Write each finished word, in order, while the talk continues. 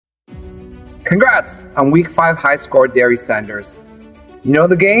Congrats on week 5 high score Dairy Sanders. You know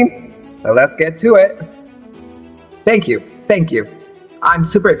the game? So let's get to it. Thank you. I'm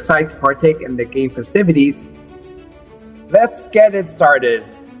super excited to partake in the game festivities. Let's get it started.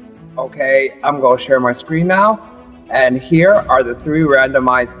 Okay, I'm going to share my screen now. And here are the 3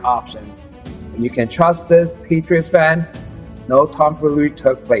 randomized options. And you can trust this, Patriots fan. No tomfoolery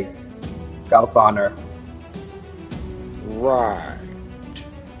took place. Scout's honor. Right.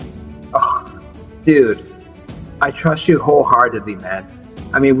 Oh, dude, I trust you wholeheartedly, man.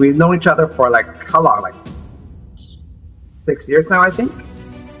 I mean, we've known each other for like, how long? Like 6 years now, I think?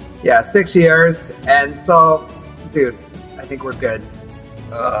 Yeah, 6 years. And so, dude, I think we're good.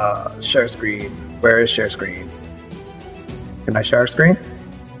 Share screen. Where is share screen? Can I share screen?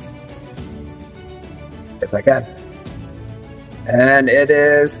 Yes, I can. And it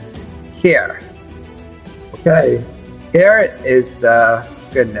is here. Okay, here is the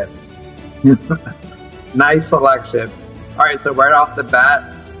goodness. Nice selection. Alright, so right off the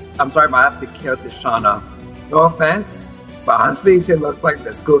bat, I'm sorry, but I have to kill Deshauna. No offense, but honestly, she looks like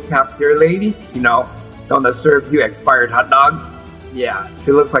the school cafeteria lady. You know, the one that serves you expired hot dogs. Yeah,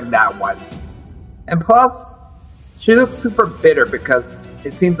 she looks like that one. And plus, she looks super bitter because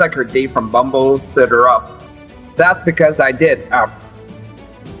it seems like her date from Bumble stood her up. That's because I did.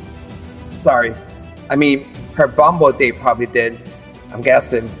 Sorry. I mean, her Bumble date probably did. I'm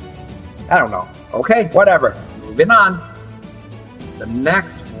guessing. I don't know. Okay, whatever. Moving on. The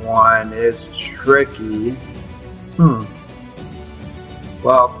next one is tricky.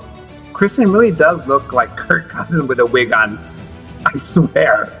 Well, Kristen really does look like Kirk Cousins with a wig on. I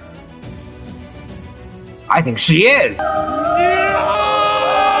swear. I think she is.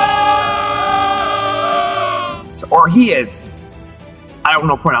 Or he is. I don't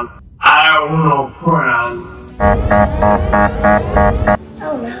know pronouns. Oh no.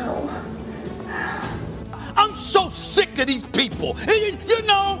 I'm so sick of these people. You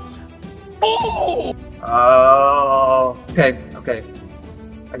know. Oh. Okay.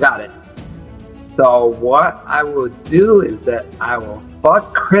 I got it. So what I will do is that I will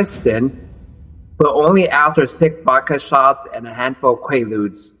fuck Kristen, but only after 6 vodka shots and a handful of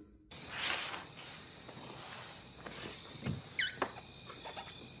Quaaludes.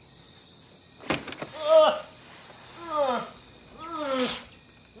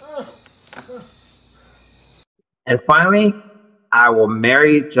 And finally, I will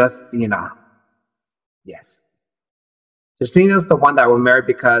marry Justina. Yes. Justina's the one that I will marry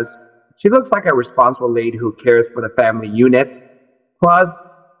because she looks like a responsible lady who cares for the family unit. Plus,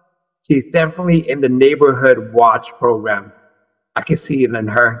 she's definitely in the neighborhood watch program. I can see it in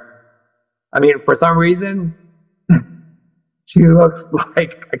her. I mean, for some reason, she looks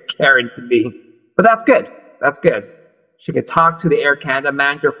like a Karen to me. But that's good. That's good. She can talk to the Air Canada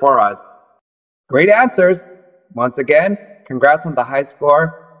manager for us. Great answers. Once again, congrats on the high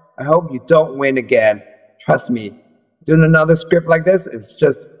score. I hope you don't win again. Trust me, doing another script like this is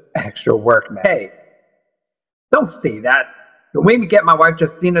just extra work, man. Hey, don't say that. You'll make me get my wife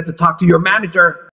Justina to talk to your manager.